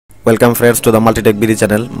Welcome friends to the multitechbd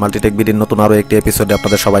channel. multitechbd নতুন আরও একটি এপিসোডে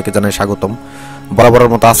আপনাদের সবাইকে জানাই স্বাগতম। বরাবরের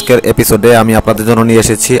মতো আজকের এপিসোডে আমি আপনাদের জন্য নিয়ে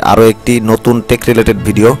এসেছি আরও একটি নতুন টেক রিলেটেড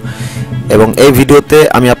ভিডিও, এবং এই ভিডিওতে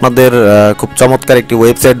আমি আপনাদের খুব চমৎকার একটি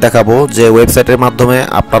ওয়েবসাইট দেখাবো, যে ওয়েবসাইটের মাধ্যমে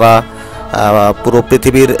আপনারা পুরো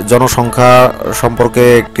পৃথিবীর জনসংখ্যা সম্পর্কে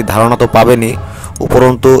একটি ধারণা তো পাবেনই,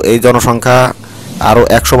 উপরন্তু এই জনসংখ্যা আরও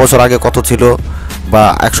 100 বছর আগে কত ছিল বা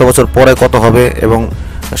 100 বছর পরে কত হবে, এবং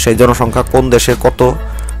সেই জনসংখ্যা কোন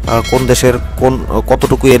দেশের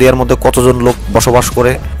কতটুকু এরিয়ার মধ্যে কতজন লোক বসবাস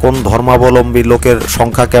করে, কোন ধর্মাবলম্বী লোকের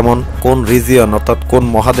সংখ্যা কেমন, কোন রিজিয়ন অর্থাৎ কোন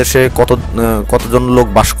মহাদেশে কতজন লোক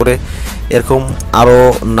বাস করে, এরকম আরও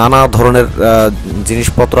নানা ধরনের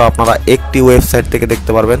জিনিসপত্র আপনারা একটি ওয়েবসাইট থেকে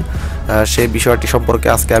দেখতে পারবেন। সেই বিষয়টি সম্পর্কে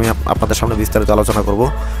আজকে আমি আপনাদের সামনে বিস্তারিত আলোচনা করব।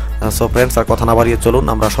 সো ফ্রেন্ডস, আর কথা না বাড়িয়ে চলুন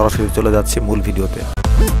আমরা সরাসরি চলে যাচ্ছি মূল ভিডিওতে।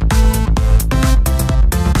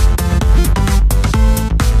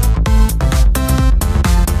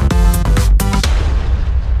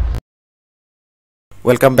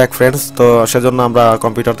 Welcome back friends. তো সেজন্য আমরা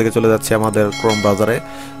কম্পিউটার থেকে চলে যাচ্ছি আমাদের ক্রোম ব্রাউজারে,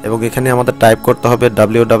 এবং এখানে আমাদের টাইপ করতে হবে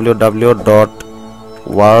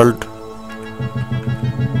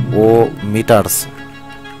www.worldometers।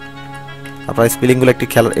 আপনারা স্পেলিংগুলো একটু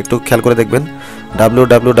খেয়াল করে দেখবেন।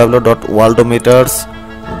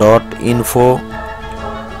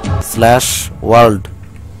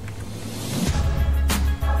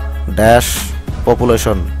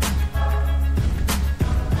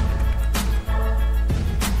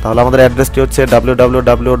 তাহলে আমাদের অ্যাড্রেসটি হচ্ছে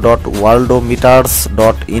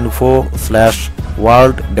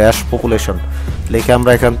www.worldometers.info/world-population। লিখে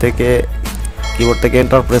আমরা এখান থেকে কিবোর্ড থেকে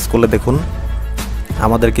এন্টার প্রেস করলে দেখুন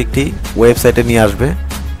আমাদেরকে একটি ওয়েবসাইটে নিয়ে আসবে।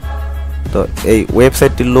 তো এই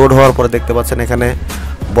ওয়েবসাইটটি লোড হওয়ার পরে দেখতে পাচ্ছেন এখানে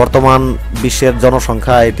বর্তমান বিশ্বের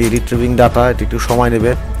জনসংখ্যা, এটি রিট্রিভিং ডাটা, এটি একটু সময়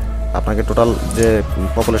নেবে আপনাকে টোটাল যে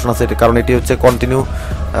পপুলেশন আছে এটি, কারণ এটি হচ্ছে কন্টিনিউ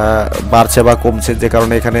বাড়ছে বা কমছে, যে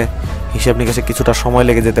কারণে এখানে হিসাব নিকাশে কিছুটা সময়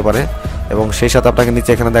লেগে যেতে পারে। এবং সেই সাথে আপনাকে নিচে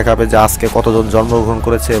এখানে দেখাবে যে আজকে কতজন জন্মগ্রহণ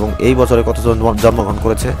করেছে এবং এই বছরে কতজন জন্মগ্রহণ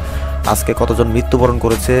করেছে, আজকে কতজন মৃত্যুবরণ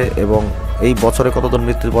করেছে এবং এই বছরে কতজন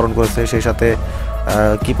মৃত্যুবরণ করেছে, সেই সাথে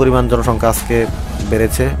কি পরিমাণ জনসংখ্যা আজকে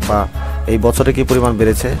বেড়েছে বা এই বছরে কি পরিমাণ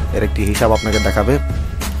বেড়েছে, এর একটি হিসাব আপনাকে দেখাবে।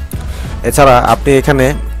 এছাড়া আপনি এখানে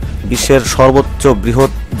বিশ্বের সর্বোচ্চ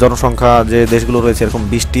বৃহৎ জনসংখ্যা যে দেশগুলো রয়েছে এরকম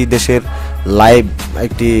 20টি দেশের লাইভ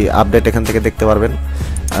একটি আপডেট এখান থেকে দেখতে পারবেন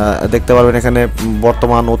এখানে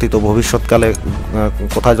বর্তমান, অতীত, ভবিষ্যৎকালে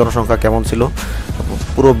কোথায় জনসংখ্যা কেমন ছিল,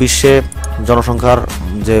 পুরো বিশ্বে জনসংখ্যার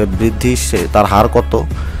যে বৃদ্ধি তার হার কত,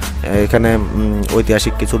 এখানে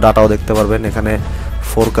ঐতিহাসিক কিছু ডাটাও দেখতে পারবেন। এখানে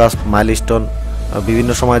ফোরকাস্ট, মাইলস্টোন,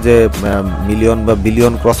 বিভিন্ন সময় যে মিলিয়ন বা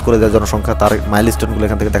বিলিয়ন ক্রস করে যায় জনসংখ্যা, তার মাইলস্টোনগুলো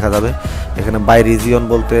এখান থেকে দেখা যাবে। এখানে বাই রিজিয়ন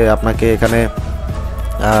বলতে আপনাকে এখানে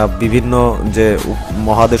বিভিন্ন যে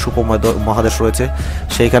মহাদেশ, উপমহাদেশ রয়েছে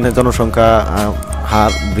সেইখানে জনসংখ্যা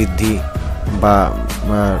হার বৃদ্ধি বা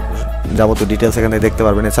যাবতীয় ডিটেলস এখানে দেখতে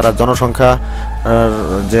পারবেন। এছাড়া জনসংখ্যা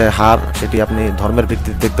যে হার সেটি আপনি ধর্মের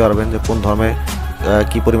ভিত্তিতে দেখতে পারবেন, যে কোন ধর্মে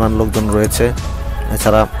কি পরিমাণ লোকজন রয়েছে।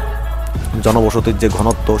 এছাড়া জনবসতির যে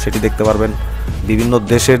ঘনত্ব সেটি দেখতে পারবেন, বিভিন্ন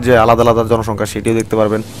দেশের যে আলাদা আলাদা জনসংখ্যা সেটিও দেখতে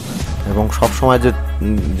পারবেন, এবং সবসময়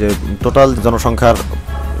যে টোটাল জনসংখ্যার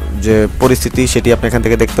যে পরিস্থিতি সেটি আপনি এখান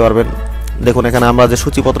থেকে দেখতে পারবেন। দেখুন এখানে আমরা যে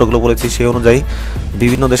সূচিপত্রগুলো বলেছি সেই অনুযায়ী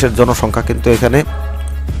বিভিন্ন দেশের জনসংখ্যা কিন্তু এখানে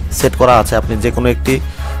সেট করা আছে। আপনি যে কোনো একটি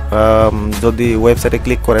যদি ওয়েবসাইটে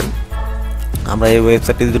ক্লিক করেন, আমরা এই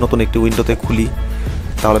ওয়েবসাইটটি যদি নতুন একটি উইন্ডোতে খুলি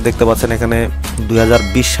তাহলে দেখতে পাচ্ছেন এখানে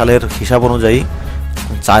 2020 সালের হিসাব অনুযায়ী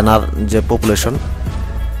চায়নার যে পপুলেশন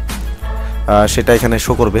সেটা এখানে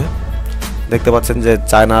শো করবে। দেখতে পাচ্ছেন যে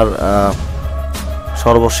চায়নার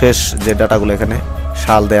সর্বশেষ যে ডাটাগুলো এখানে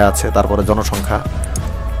সাল দেয়া আছে, তারপরে জনসংখ্যা,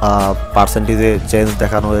 পার্সেন্টেজে চেঞ্জ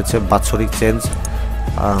দেখানো হয়েছে, বাৎসরিক চেঞ্জ,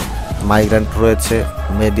 মাইগ্রেন্ট রয়েছে,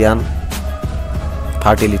 মিডিয়ান,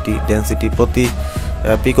 ফার্টিলিটি, ডেন্সিটি, প্রতি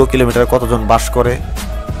পিকো কিলোমিটারে কতজন বাস করে,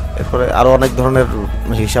 এরপরে আরও অনেক ধরনের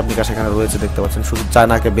হিসাব নিকাশ এখানে রয়েছে। দেখতে পাচ্ছেন শুধু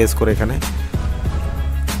চায়নাকে বেস করে এখানে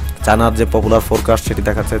চায়নার যে পপুলার ফোরকাস্ট সেটি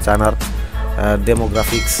দেখাচ্ছে, চায়নার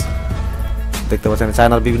ডেমোগ্রাফিক্স দেখতে পাচ্ছেন,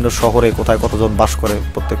 চায়নার বিভিন্ন শহরে কোথায় কতজন বাস করে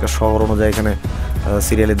প্রত্যেকটা শহর অনুযায়ী এখানে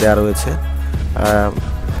সিরিয়ালি দেওয়া রয়েছে।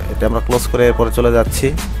 এটা আমরা ক্লোজ করে এরপরে চলে যাচ্ছি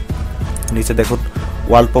নিচে। দেখুন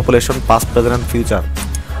world population past, present and future.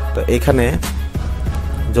 তো এখানে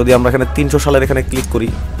যদি আমরা এখানে 300 সালের এখানে ক্লিক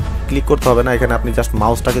করতে হবে না, এখানে আপনি জাস্ট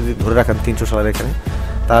মাউসটাকে যদি ধরে রাখেন 300 সালের এখানে,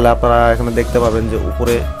 তাহলে আপনারা এখানে দেখতে পাবেন যে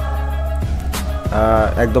উপরে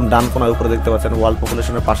একদম ডান কোণায় উপরে দেখতে পাচ্ছেন ওয়ার্ল্ড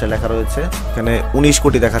পপুলেশনের পাশে লেখা রয়েছে, এখানে 19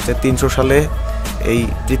 কোটি দেখাচ্ছে। 300 সালে এই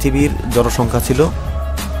পৃথিবীর জনসংখ্যা ছিল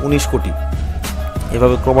 19 কোটি।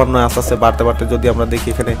 এভাবে ক্রমান্বয়ে আস্তে আস্তে বাড়তে বাড়তে যদি আমরা দেখি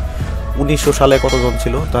এখানে 1900 সালে কতজন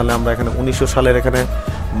ছিল, তাহলে আমরা এখানে 1900 সালের এখানে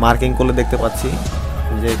মার্কিং করলে দেখতে পাচ্ছি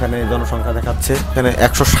যে এখানে জনসংখ্যা দেখাচ্ছে, এখানে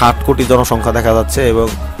 160 কোটি জনসংখ্যা দেখা যাচ্ছে। এবং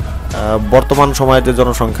বর্তমান সময়ের যে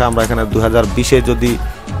জনসংখ্যা আমরা এখানে 2020-এ যদি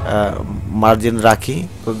মার্জিন রাখি,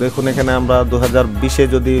 তো দেখুন এখানে আমরা 2020-এ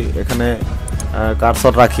যদি এখানে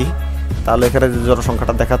কারসর রাখি, তাহলে এখানে যে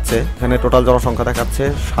জনসংখ্যাটা দেখাচ্ছে, এখানে টোটাল জনসংখ্যা দেখাচ্ছে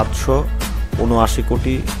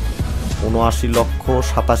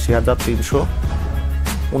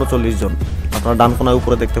 779,87,339 জন। আপনারা ডান কোণায়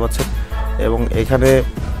উপরে দেখতে পাচ্ছেন। এবং এখানে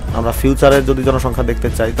আমরা ফিউচারে যদি জনসংখ্যা দেখতে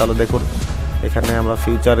চাই, তাহলে দেখুন এখানে আমরা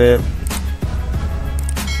ফিউচারে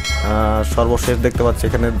সর্বশেষ দেখতে পাচ্ছি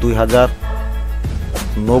এখানে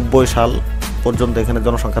 2090 সাল পর্যন্ত এখানে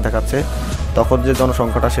জনসংখ্যা দেখাচ্ছে। তখন যে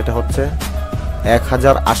জনসংখ্যাটা সেটা হচ্ছে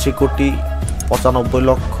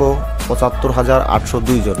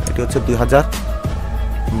 1,80,95,75,802 জন। এটি হচ্ছে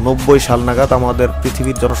 2090 সাল নাগাদ আমাদের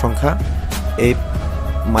পৃথিবীর জনসংখ্যা এই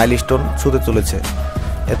মাইলস্টোন ছুঁতে চলেছে।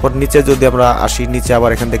 এরপর নিচে যদি আমরা আসি, নিচে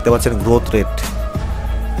আবার এখানে দেখতে পাচ্ছেন গ্রোথ রেট,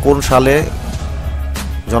 কোন সালে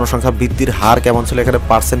জনসংখ্যা বৃদ্ধির হার কেমন ছিল এখানে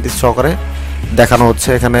পার্সেন্টেজ সহকারে দেখানো হচ্ছে।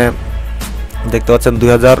 এখানে দেখতে পাচ্ছেন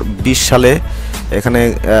 2020 সালে এখানে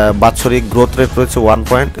বাৎসরিক গ্রোথ রেট রয়েছে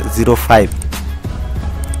 1.05।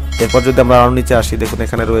 এরপর যদি আমরা আরও নিচে আসি, দেখুন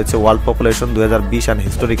এখানে রয়েছে ওয়ার্ল্ড পপুলেশন 2020 অ্যান্ড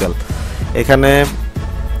হিস্টোরিক্যাল। এখানে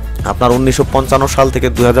আপনার 1955 সাল থেকে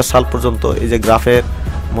 2000 সাল পর্যন্ত এই যে গ্রাফের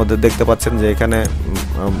মধ্যে দেখতে পাচ্ছেন যে এখানে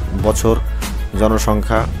বছর,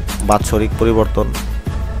 জনসংখ্যা, বাৎসরিক পরিবর্তন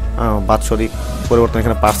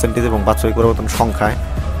এখানে পার্সেন্টেজ এবং বাৎসরিক পরিবর্তন সংখ্যায়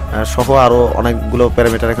সহ আরও অনেকগুলো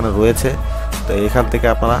প্যারামিটার এখানে রয়েছে। তো এখান থেকে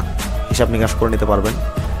আপনারা হিসাব নিকাশ করে নিতে পারবেন।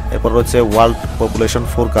 এরপর রয়েছে ওয়ার্ল্ড পপুলেশন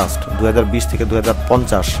ফোরকাস্ট 2020 থেকে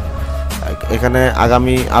 2050। এখানে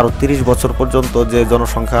আগামী আরও 30 বছর পর্যন্ত যে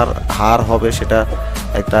জনসংখ্যার হার হবে সেটা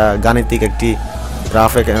একটা গাণিতিক একটি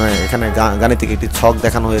গ্রাফ, এখানে গাণিতিক একটি ছক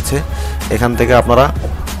দেখানো হয়েছে। এখান থেকে আপনারা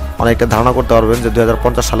অনেকটা ধারণা করতে পারবেন যে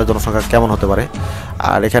 2050 সালে জনসংখ্যা কেমন হতে পারে।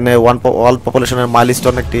 আর এখানে ওয়ার্ল্ড পপুলেশনের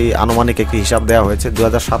মাইলস্টোন একটি আনুমানিক একটি হিসাব দেওয়া হয়েছে।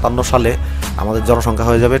 2057 সালে আমাদের জনসংখ্যা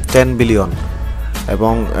হয়ে যাবে 10 বিলিয়ন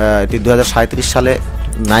এবং এটি 2037 সালে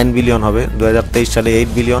 9 বিলিয়ন হবে, 2023 সালে 8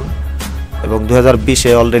 বিলিয়ন এবং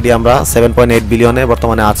 2020-এ অলরেডি আমরা 7.8 বিলিয়নে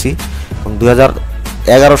বর্তমানে আছি। এবং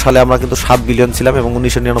 2011 সালে আমরা কিন্তু 7 বিলিয়ন ছিলাম এবং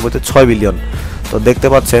 1999-তে 6 বিলিয়ন। তো দেখতে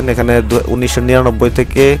পাচ্ছেন এখানে 1999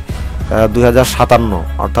 থেকে 2057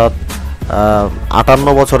 অর্থাৎ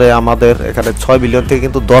 58 বছরে আমাদের এখানে 6 বিলিয়ন থেকে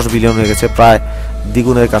কিন্তু 10 বিলিয়ন হয়ে গেছে, প্রায়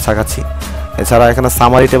দ্বিগুণের কাছাকাছি। এছাড়া এখানে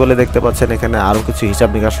সামারি টেবলে দেখতে পাচ্ছেন এখানে আরও কিছু হিসাব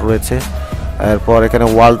নিকাশ রয়েছে। এরপর এখানে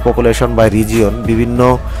ওয়ার্ল্ড পপুলেশন বাই রিজিয়ন, বিভিন্ন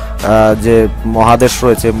যে মহাদেশ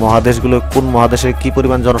রয়েছে, মহাদেশগুলো কোন মহাদেশে কী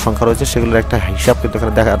পরিমাণ জনসংখ্যা রয়েছে সেগুলোর একটা হিসাব কিন্তু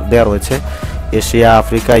এখানে দেওয়া রয়েছে। Asia,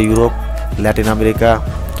 Africa, Europe, Latin America,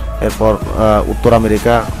 এরপর উত্তর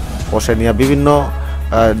আমেরিকা, ওশেনিয়া, বিভিন্ন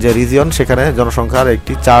যে রিজিয়ন সেখানে জনসংখ্যার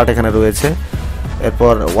একটি চার্ট এখানে রয়েছে।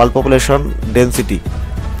 এরপর ওয়ার্ল্ড পপুলেশন ডেনসিটি,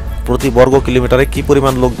 প্রতি বর্গ কিলোমিটারে কী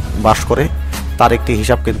পরিমাণ লোক বাস করে তার একটি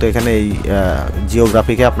হিসাব কিন্তু এখানে এই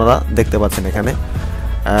জিওগ্রাফিকে আপনারা দেখতে পাচ্ছেন এখানে।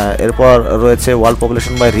 এরপর রয়েছে ওয়ার্ল্ড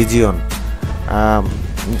পপুলেশন বাই রিজিয়ন,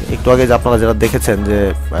 একটু আগে যে আপনারা যারা দেখেছেন যে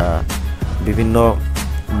বিভিন্ন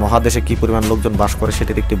মহাদেশে কী পরিমাণ লোকজন বাস করে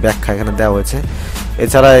সেটির একটি ব্যাখ্যা এখানে দেওয়া হয়েছে।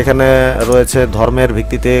 এছাড়া এখানে রয়েছে ধর্মের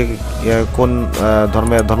ভিত্তিতে কোন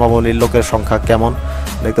ধর্মাবলীর লোকের সংখ্যা কেমন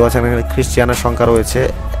দেখতে পাচ্ছেন। এখানে খ্রিস্টানের সংখ্যা রয়েছে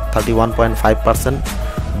 31.5%,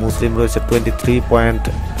 মুসলিম রয়েছে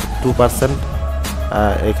 23.2%,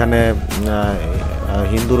 এখানে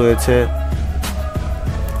হিন্দু রয়েছে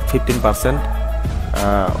 15%,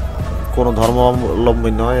 কোনো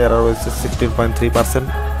ধর্মাবলম্বী নয় এরা রয়েছে 16.3%,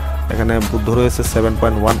 এখানে বুদ্ধ রয়েছে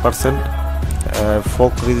 7.1%,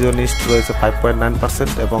 ফোক রিজিয়নিস্ট রয়েছে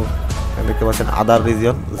 5.9% এবং দেখতে পাচ্ছেন আদার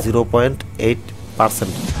রিজিয়ন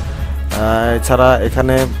 0.8%। এছাড়া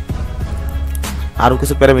এখানে আরও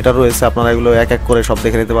কিছু প্যারামিটার রয়েছে, আপনারা এগুলো এক এক করে সব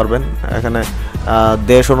দেখে নিতে পারবেন। এখানে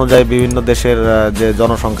দেশ অনুযায়ী বিভিন্ন দেশের যে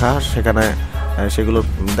জনসংখ্যা সেখানে সেগুলো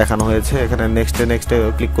দেখানো হয়েছে। এখানে নেক্সটে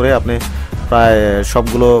ক্লিক করে আপনি প্রায়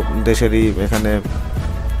সবগুলো দেশেরই এখানে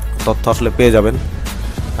তথ্য আসলে পেয়ে যাবেন।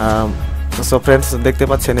 সো ফ্রেন্ডস, দেখতে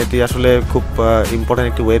পাচ্ছেন এটি আসলে খুব ইম্পর্ট্যান্ট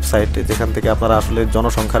একটি ওয়েবসাইট, যেখান থেকে আপনারা আসলে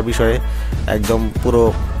জনসংখ্যার বিষয়ে একদম পুরো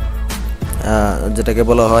যেটাকে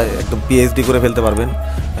বলা হয় একদম পিএইচডি করে ফেলতে পারবেন।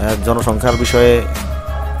 জনসংখ্যার বিষয়ে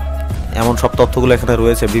এমন সব তথ্যগুলো এখানে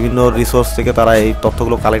রয়েছে, বিভিন্ন রিসোর্স থেকে তারা এই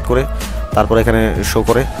তথ্যগুলো কালেক্ট করে তারপর এখানে শো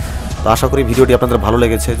করে। তো আশা করি ভিডিওটি আপনাদের ভালো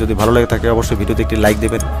লেগেছে। যদি ভালো লেগে থাকে অবশ্যই ভিডিওতে একটি লাইক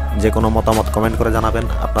দেবেন, যে কোনো মতামত কমেন্ট করে জানাবেন,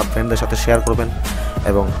 আপনার ফ্রেন্ডদের সাথে শেয়ার করবেন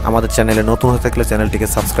এবং আমাদের চ্যানেলে নতুন হয়ে থাকলে চ্যানেলটিকে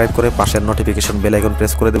সাবস্ক্রাইব করে পাশের নোটিফিকেশন বেল আইকন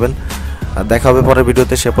প্রেস করে দেবেন। দেখা হবে পরের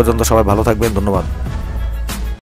ভিডিওতে, সে পর্যন্ত সবাই ভালো থাকবেন। ধন্যবাদ।